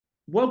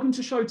Welcome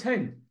to show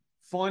 10.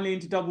 Finally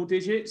into double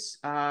digits.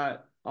 Our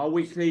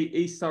weekly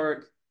East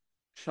Thurrock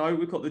show.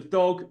 We've got the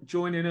dog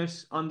joining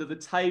us under the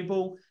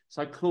table.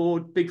 So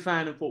Claude, big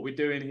fan of what we're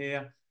doing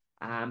here.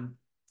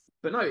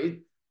 But no,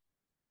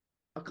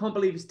 I can't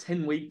believe it's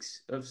 10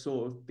 weeks of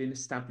sort of being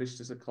established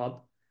as a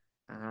club.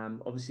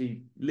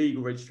 Obviously,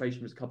 legal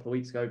registration was a couple of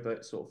weeks ago,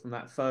 but sort of from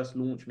that first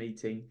launch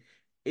meeting,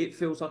 it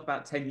feels like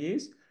about 10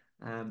 years,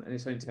 and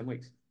it's only 10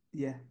 weeks.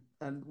 Yeah,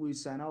 and we were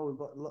saying, oh, we've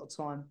got a lot of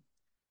time.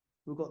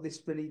 We've got this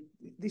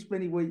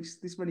many weeks,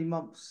 this many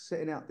months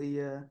setting out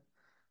the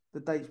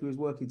dates we was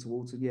working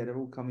towards, and yeah, they're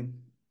all coming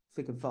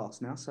thick and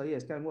fast now. So yeah,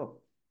 it's going well.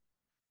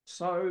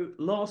 So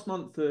last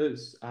month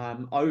as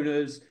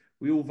owners,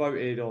 we all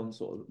voted on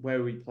sort of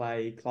where we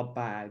play, club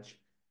badge.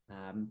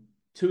 Um,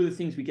 Two of the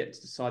things we get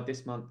to decide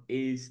this month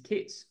is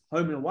kits,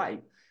 home and away.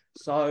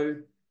 So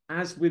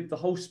as with the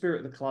whole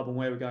spirit of the club and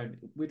where we're going,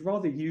 we'd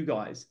rather you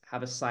guys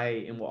have a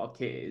say in what our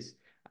kit is.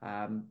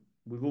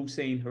 We've all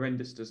seen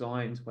horrendous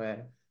designs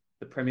where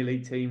the Premier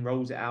League team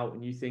rolls it out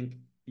and you think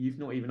you've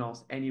not even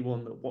asked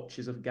anyone that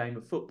watches a game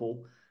of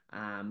football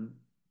um,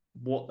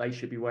 what they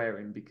should be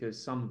wearing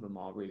because some of them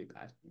are really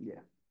bad. Yeah,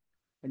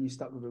 and you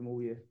stuck with them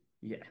all year,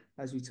 Yeah.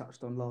 as we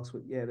touched on last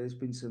week. Yeah, there's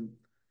been some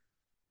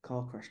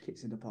car crash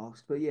kits in the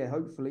past, but yeah,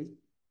 hopefully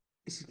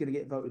this is going to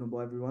get voted on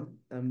by everyone,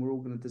 and we're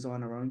all going to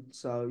design our own.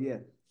 So yeah,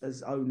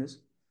 as owners,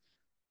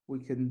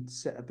 we can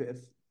set a bit of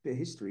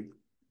history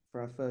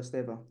for our first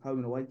ever home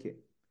and away kit.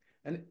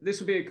 And this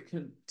will be a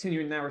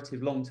continuing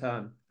narrative long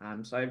term.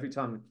 So every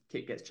time the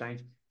kit gets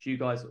changed, it's you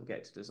guys that will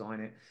get to design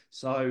it.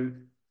 So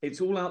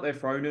it's all out there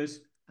for owners.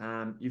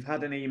 You've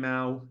had an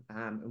email,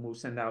 and we'll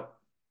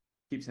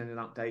keep sending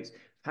updates.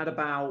 Had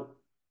about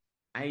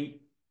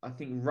 8, I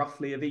think,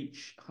 roughly of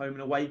each home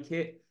and away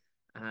kit.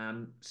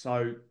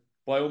 So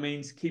by all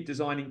means, keep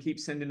designing, keep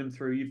sending them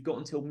through. You've got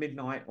until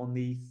midnight on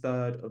the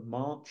 3rd of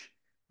March.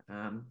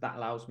 That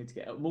allows me to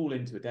get them all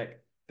into a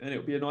deck, and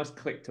it'll be a nice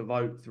click to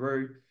vote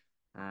through.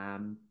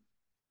 Um,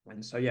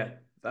 and so, yeah,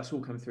 that's all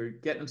come through.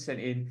 Get them sent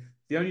in.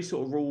 The only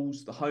sort of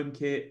rules, the home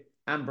kit,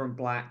 amber and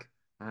black,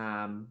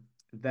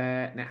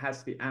 there, and it has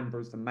to be amber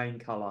as the main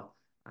color.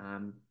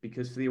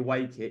 Because for the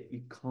away kit,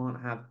 you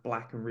can't have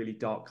black and really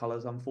dark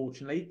colors,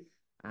 unfortunately,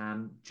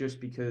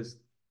 just because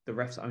the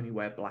refs only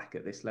wear black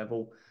at this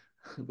level,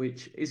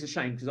 which is a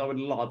shame because I would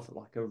love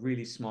like a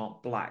really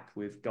smart black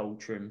with gold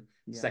trim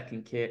Yeah.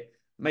 second kit.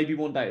 Maybe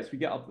one day as we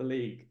get up the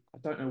league, I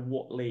don't know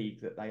what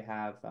league that they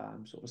have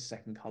sort of a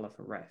second color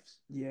for refs.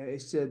 Yeah,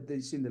 it's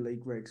in the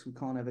league regs. We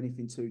can't have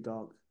anything too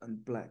dark,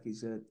 and black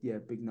is a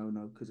big no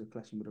because of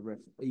clashing with the ref.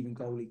 Even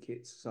goalie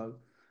kits. So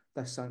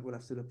that's something we'll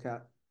have to look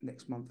at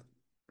next month.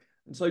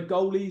 And so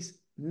goalies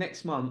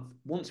next month,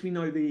 once we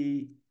know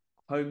the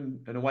home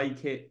and away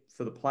kit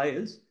for the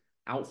players,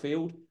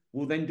 outfield,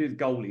 we'll then do the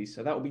goalies.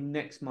 So that will be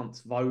next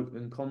month's vote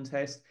and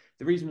contest.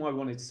 The reason why we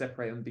wanted to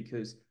separate them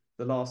because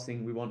the last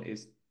thing we want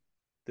is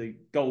the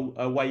goal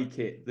away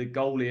kit, the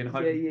goalie and Yeah,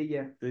 home yeah,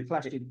 yeah. the,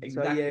 Clashing. So yeah,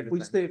 exactly if the we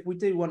same. do if we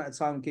do one at a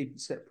time and keep it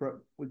separate,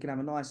 we can have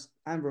a nice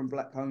amber and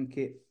black home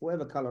kit,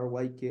 whatever colour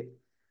away kit,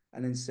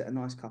 and then set a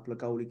nice couple of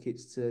goalie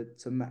kits to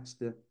match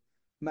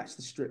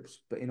the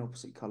strips, but in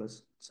opposite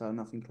colours, so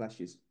nothing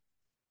clashes.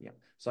 Yeah.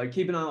 So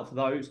keep an eye out for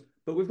those.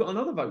 But we've got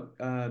another vote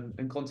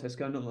and contest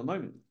going on at the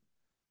moment.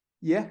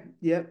 Yeah,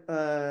 yeah.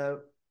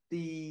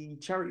 The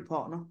charity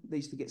partner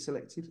needs to get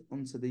selected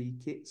onto the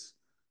kits.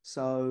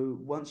 So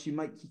once you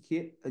make your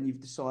kit and you've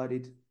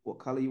decided what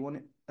colour you want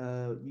it,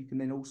 you can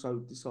then also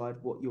decide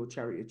what your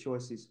charity of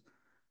choice is.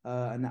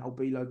 And that will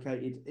be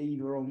located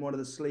either on one of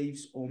the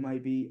sleeves or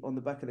maybe on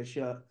the back of the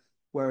shirt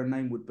where a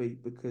name would be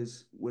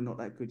because we're not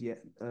that good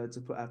yet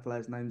to put our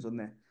players' names on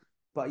there.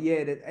 But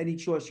yeah, any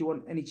choice you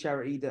want, any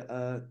charity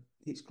that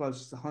hits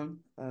closest to home,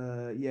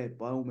 yeah,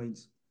 by all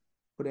means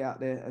put it out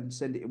there and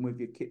send it in with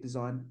your kit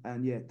design.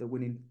 And yeah, the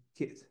winning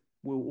kit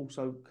will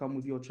also come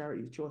with your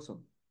charity of choice on.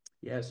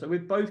 Yeah, so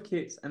with both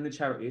kits and the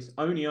charity, it's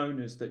only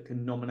owners that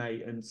can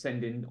nominate and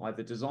send in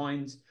either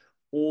designs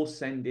or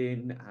send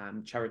in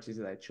charities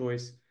of their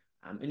choice.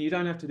 And you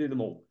don't have to do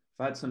them all.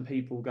 I've had some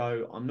people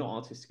go, I'm not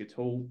artistic at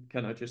all.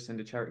 Can I just send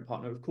a charity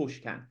partner? Of course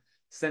you can.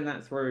 Send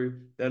that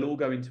through. They'll all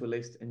go into a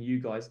list and you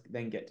guys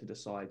then get to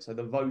decide. So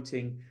the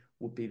voting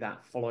would be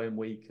that following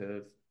week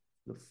of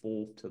the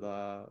 4th to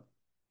the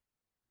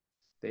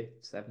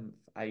 5th, 7th,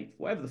 8th,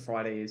 whatever the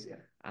Friday is.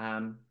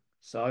 Yeah.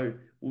 So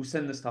we'll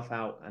send the stuff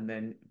out and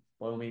then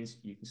by all means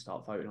you can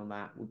start voting on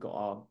that. We've got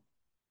our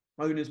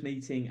owners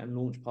meeting and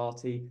launch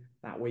party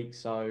that week.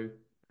 So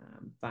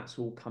that's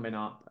all coming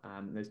up.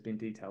 There's been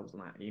details on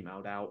that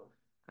emailed out.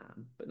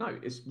 But no,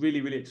 it's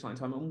really, really exciting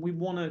time. And we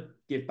want to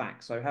give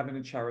back. So having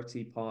a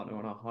charity partner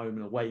on our home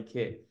and away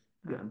kit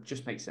Yeah.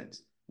 just makes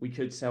sense. We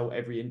could sell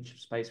every inch of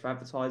space for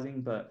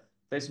advertising, but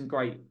there's some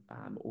great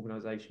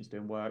organizations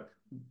doing work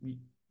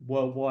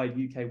worldwide,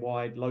 UK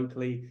wide,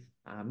 locally.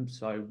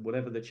 So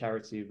whatever the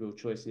charity of your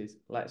choice is,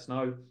 let us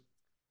know.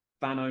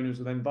 Fan owners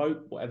will then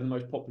vote. Whatever the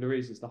most popular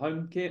is the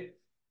home kit,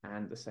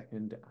 and the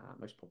second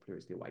most popular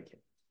is the away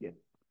kit. Yeah.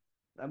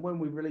 And when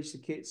we release the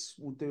kits,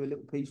 we'll do a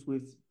little piece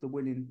with the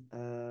winning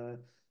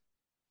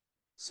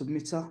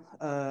submitter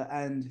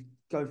and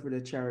go through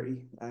their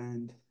charity.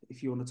 And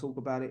if you want to talk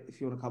about it,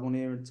 if you want to come on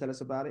here and tell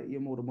us about it,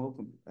 you're more than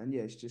welcome. And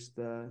yeah, it's just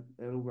they'll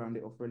all round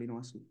it off really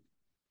nicely.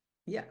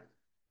 Yeah.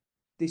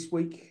 This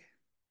week,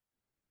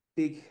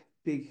 big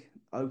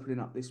opening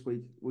up this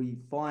week. We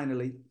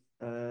finally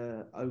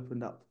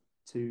opened up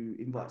to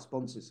invite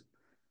sponsors.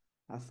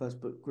 Our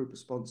first group of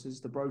sponsors.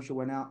 The brochure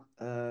went out.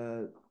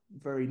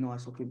 Very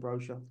nice looking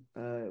brochure.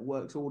 It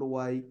works all the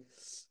way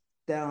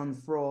down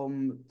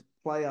from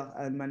player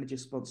and manager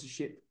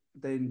sponsorship,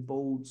 then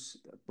boards,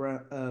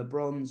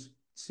 bronze,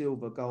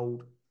 silver,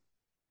 gold.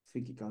 I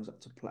think it goes up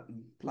to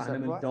platinum.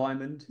 Platinum and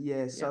diamond.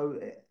 Yeah. So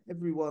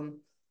everyone,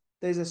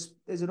 there's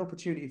an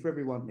opportunity for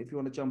everyone if you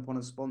want to jump on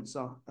and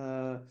sponsor.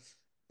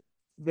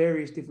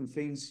 Various different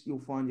things. You'll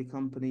find your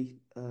company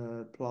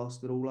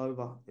plastered all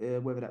over,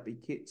 whether that be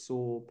kits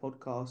or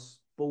podcasts,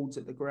 boards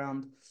at the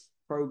ground,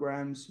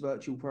 programs,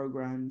 virtual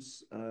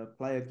programs,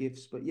 player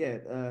gifts. But yeah,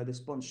 the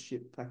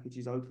sponsorship package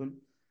is open,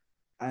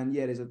 and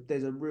yeah,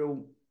 there's a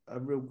real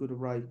good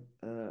array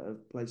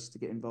of places to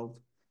get involved.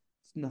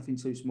 It's nothing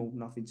too small,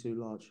 nothing too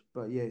large.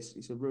 But yes,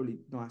 it's a really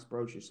nice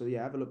brochure. So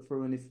yeah, have a look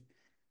through, and if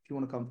you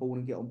want to come forward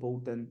and get on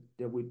board, then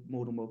we're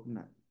more than welcome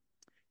that.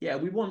 Yeah,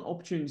 we want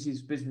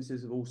opportunities for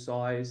businesses of all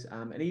size,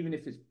 and even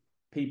if it's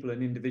people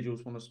and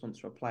individuals want to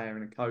sponsor a player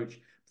and a coach,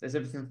 there's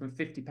everything from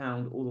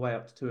 £50 all the way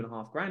up to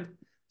 £2.5 grand.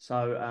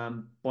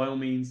 So by all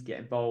means, get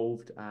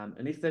involved.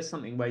 And if there's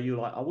something where you're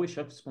like, I wish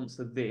I could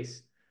sponsor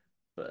this,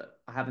 but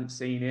I haven't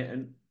seen it,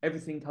 and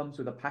everything comes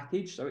with a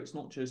package, so it's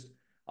not just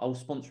I'll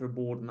sponsor a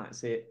board and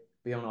that's it.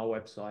 Be on our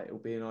website, it'll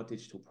be in our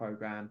digital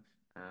program.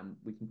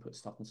 We can put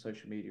stuff on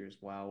social media as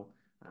well.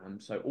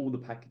 So all the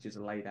packages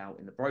are laid out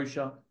in the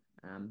brochure.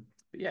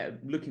 But yeah,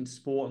 looking to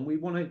support, and we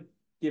want to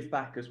give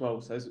back as well.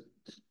 So there's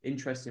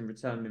interest in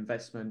return on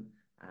investment,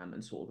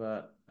 and sort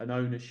of an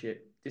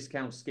ownership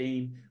discount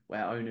scheme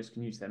where owners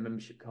can use their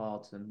membership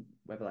cards, and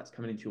whether that's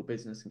coming into your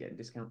business and getting a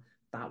discount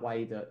that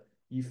way, that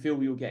you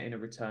feel you're getting a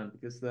return,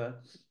 because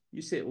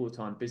you see it all the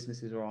time.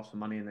 Businesses are asked for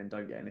money and then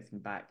don't get anything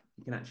back.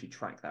 You can actually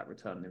track that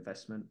return on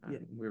investment,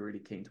 and we're really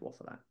keen to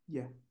offer that.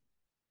 Yeah,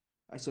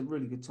 it's a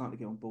really good time to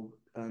get on board,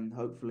 and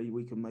hopefully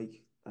we can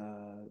make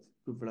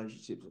good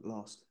relationships that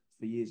last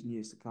for years and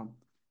years to come.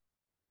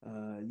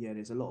 Yeah,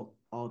 there's a lot of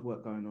hard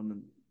work going on,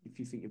 and if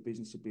you think your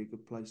business would be a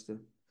good place to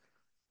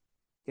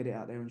get it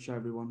out there and show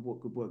everyone what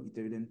good work you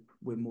do, then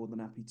we're more than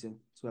happy to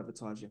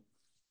advertise you.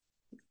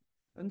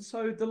 And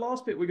so the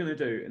last bit we're going to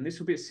do, and this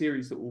will be a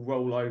series that will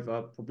roll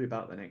over probably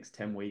about the next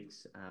 10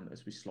 weeks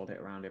as we slot it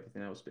around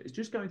everything else, but it's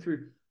just going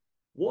through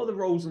what are the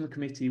roles on the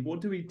committee,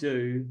 what do we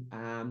do,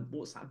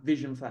 what's that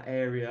vision for that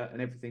area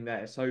and everything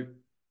there. So I'm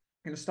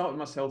going to start with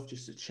myself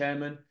just as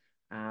chairman,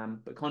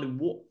 but kind of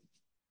what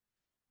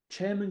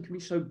chairman can be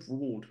so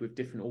broad with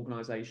different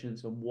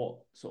organisations and what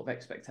sort of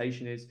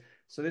expectation is.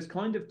 So there's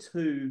kind of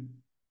two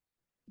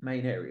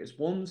main areas.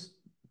 One's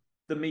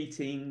the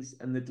meetings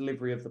and the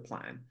delivery of the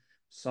plan.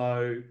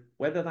 So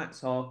whether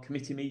that's our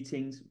committee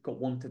meetings, we've got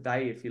one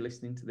today if you're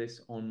listening to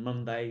this on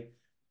Monday,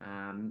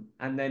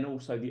 and then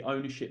also the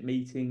ownership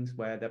meetings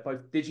where they're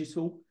both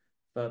digital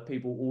for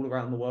people all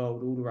around the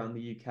world, all around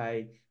the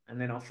UK, and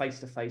then our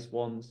face-to-face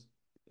ones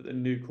at the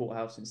new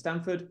courthouse in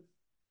Stamford.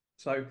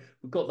 So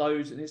we've got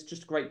those, and it's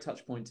just a great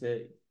touch point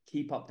to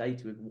keep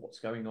updated with what's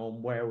going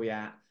on, where are we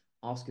at,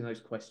 asking those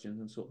questions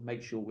and sort of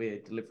make sure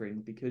we're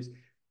delivering, because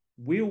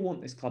we all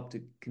want this club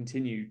to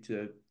continue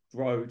to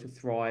grow, to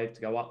thrive,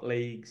 to go up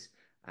leagues.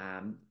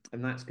 And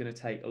that's going to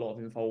take a lot of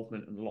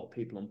involvement and a lot of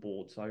people on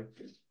board. So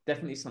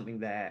definitely something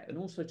there. And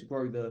also to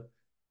grow the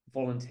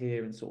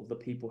volunteer and sort of the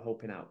people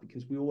helping out,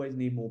 because we always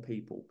need more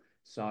people.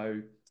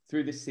 So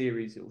through this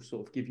series, it will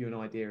sort of give you an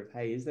idea of,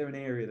 hey, is there an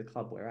area of the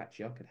club where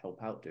actually I could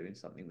help out doing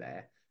something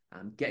there?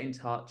 Get in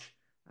touch.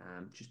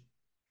 Just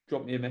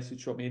drop me a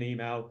message, drop me an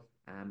email.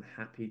 I'm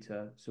happy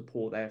to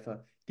support there for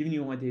giving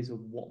you ideas of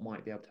what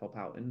might be able to help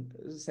out. And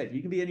as I said,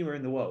 you can be anywhere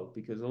in the world,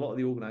 because a lot of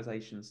the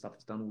organisation stuff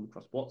is done all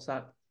across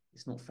WhatsApp.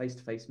 It's not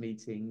face-to-face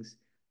meetings.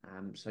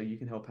 So you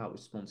can help out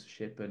with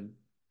sponsorship and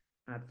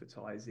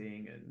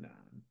advertising and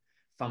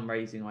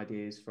fundraising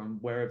ideas from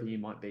wherever you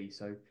might be.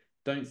 So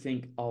don't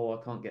think, oh,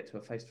 I can't get to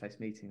a face-to-face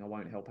meeting, I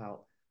won't help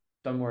out.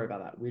 Don't worry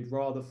about that. We'd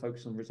rather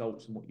focus on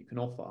results and what you can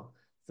offer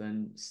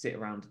than sit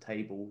around a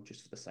table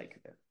just for the sake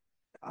of it.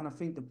 And I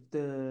think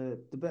the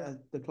better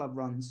the club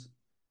runs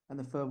and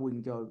the further we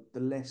can go,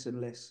 the less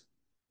and less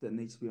that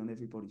needs to be on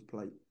everybody's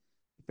plate.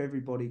 If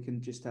everybody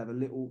can just have a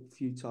little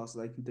few tasks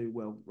they can do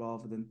well,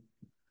 rather than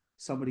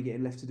somebody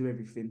getting left to do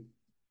everything,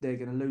 they're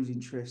going to lose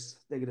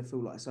interest. They're going to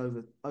feel like it's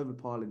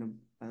overpiling them.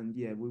 And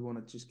yeah, we want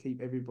to just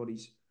keep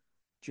everybody's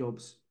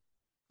jobs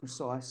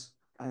precise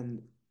and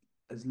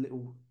as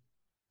little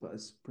but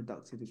as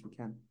productive as we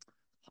can.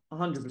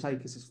 100%. To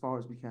take us as far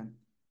as we can.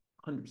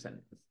 100%.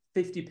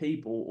 50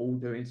 people all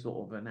doing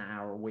sort of an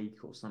hour a week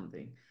or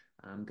something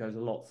goes a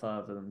lot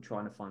further than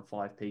trying to find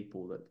 5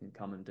 people that can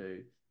come and do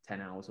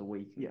 10 hours a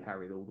week and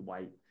carry all the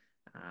weight.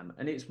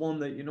 And it's one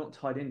that you're not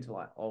tied into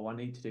like, oh, I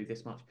need to do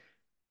this much.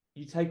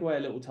 You take away a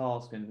little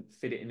task and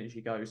fit it in as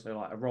you go. So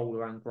like a role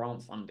around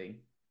grant funding,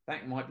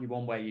 That might be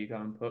one way you go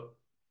and put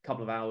a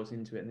couple of hours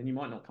into it, and then you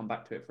might not come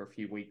back to it for a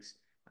few weeks.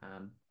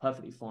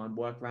 Perfectly fine,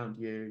 work around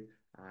you.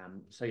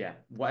 So yeah,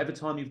 whatever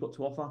time you've got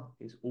to offer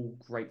is all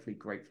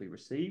gratefully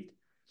received.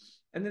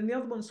 And then the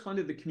other one's kind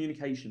of the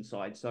communication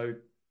side. So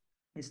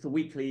it's the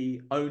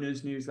weekly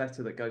owners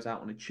newsletter that goes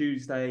out on a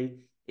Tuesday.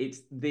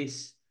 It's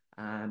this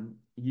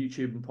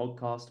YouTube and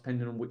podcast,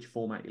 depending on which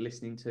format you're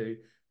listening to,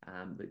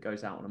 that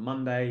goes out on a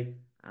Monday.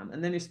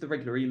 And then it's the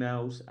regular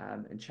emails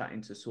and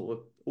chatting to sort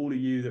of all of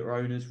you that are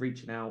owners,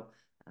 reaching out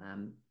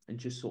and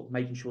just sort of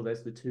making sure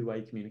there's the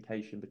two-way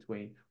communication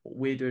between what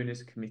we're doing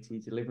as a committee,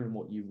 delivering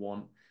what you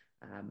want,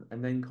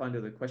 and then kind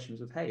of the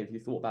questions of, hey, have you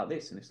thought about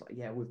this? And it's like,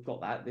 yeah, we've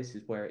got that. This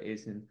is where it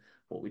is and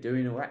what we're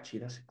doing. Or actually,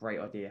 that's a great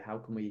idea. How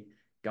can we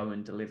go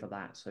and deliver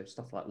that? So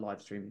stuff like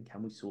live streaming,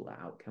 can we sort that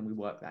out? Can we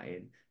work that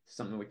in?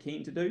 Something we're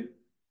keen to do,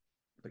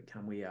 but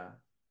can we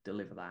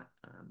deliver that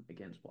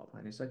against what our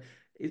plan is? So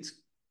it's,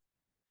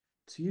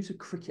 to use a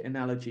cricket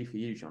analogy for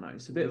you, Jono,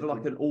 it's a bit of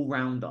like an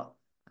all-rounder.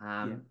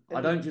 Yeah.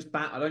 I don't just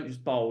bat, I don't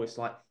just bowl. It's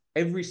like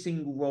every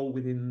single role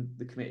within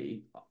the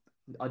committee,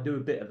 I do a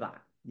bit of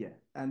that. Yeah,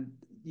 and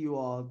you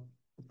are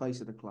the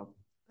face of the club.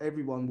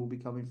 Everyone will be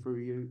coming through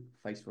you.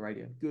 Face for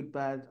radio. Good,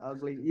 bad,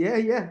 ugly. Yeah,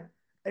 yeah.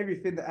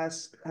 Everything that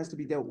has to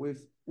be dealt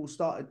with will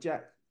start at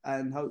Jack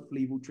and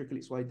hopefully will trickle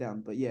its way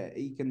down. But yeah,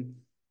 he's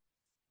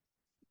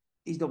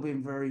not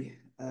being very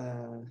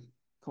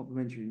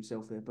complimentary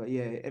himself here. But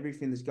yeah,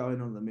 everything that's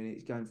going on at the minute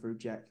is going through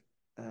Jack.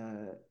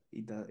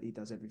 He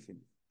does everything.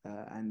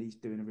 And he's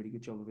doing a really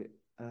good job of it.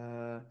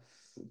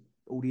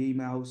 All the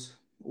emails,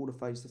 all the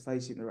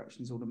face-to-face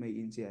interactions, all the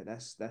meetings, yeah,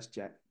 that's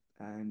Jack.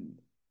 And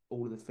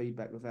all of the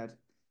feedback we've had,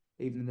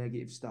 even the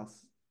negative stuff,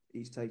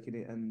 he's taking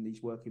it and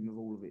he's working with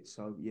all of it.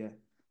 So yeah,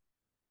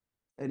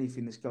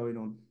 anything that's going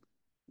on,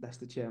 that's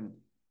the chairman.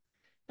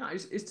 No,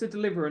 it's to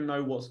deliver and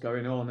know what's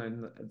going on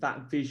and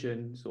that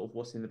vision, sort of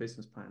what's in the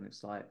business plan.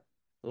 It's like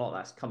a lot of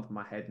that's come from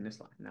my head, and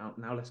it's like now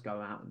let's go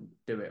out and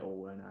do it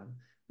all. And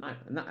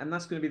no, and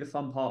that's going to be the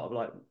fun part of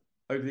like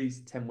over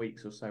these 10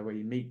 weeks or so, where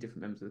you meet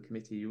different members of the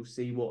committee, you'll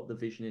see what the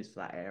vision is for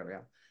that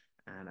area,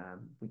 and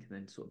we can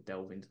then sort of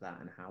delve into that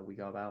and how we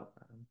go about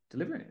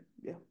delivering it.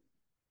 Yeah.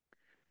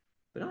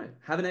 But no,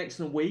 have an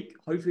excellent week.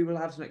 Hopefully, we'll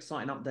have some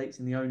exciting updates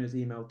in the owner's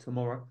email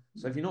tomorrow.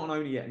 So if you're not an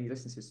owner yet and you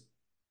listen to this,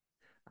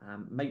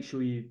 make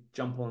sure you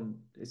jump on.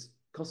 It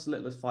costs as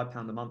little as £5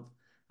 a month.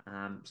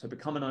 So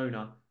become an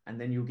owner,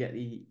 and then you'll get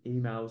the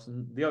emails.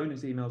 And the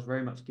owner's emails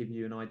very much give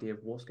you an idea of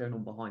what's going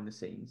on behind the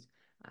scenes.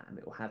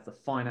 It will have the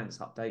finance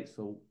updates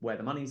for where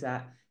the money's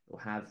at. It will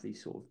have the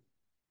sort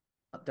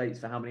of updates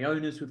for how many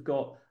owners we've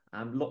got.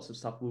 Lots of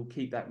stuff. We'll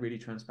keep that really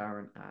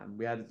transparent.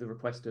 We added the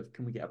request of,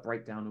 can we get a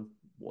breakdown of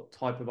what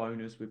type of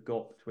owners we've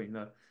got between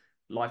the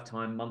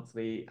lifetime,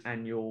 monthly,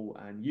 annual,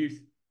 and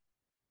youth.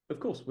 Of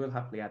course, we'll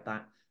happily add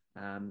that.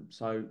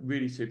 So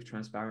really super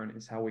transparent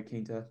is how we're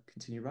keen to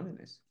continue running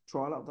this.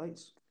 Trial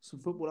updates, some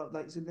football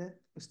updates in there.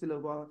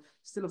 We're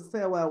still a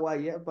fair way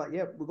away yet, but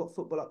yeah, we've got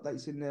football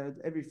updates in there.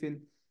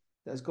 Everything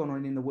that has gone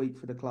on in the week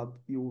for the club,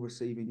 you'll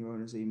receive in your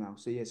owner's email.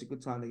 So yeah, it's a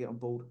good time to get on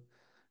board.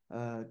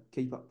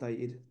 Keep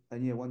updated,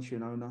 and yeah, once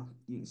you're an owner,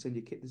 you can send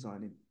your kit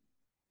design in.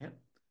 Yep.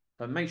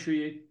 So make sure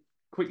you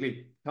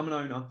quickly become an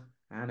owner,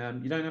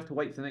 and you don't have to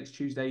wait for the next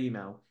Tuesday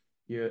email.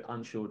 You're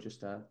unsure,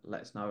 just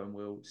let us know and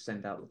we'll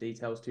send out the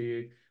details to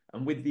you.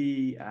 And with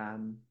the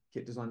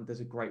kit design, there's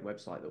a great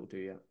website that will do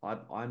you.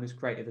 I'm as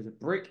creative as a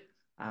brick,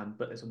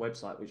 but there's a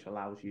website which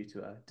allows you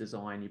to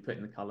design. You put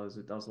in the colors,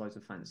 it does loads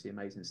of fancy,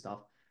 amazing stuff,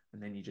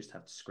 and then you just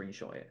have to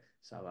screenshot it.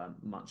 So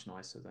much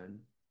nicer than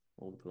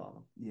all the palaver.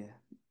 Yeah,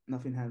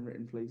 nothing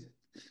handwritten, please,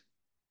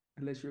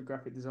 unless you're a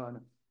graphic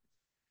designer.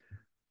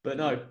 But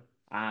no,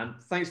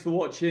 thanks for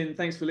watching,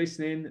 thanks for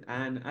listening,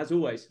 and as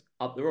always,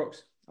 up the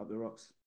rocks. Up the rocks.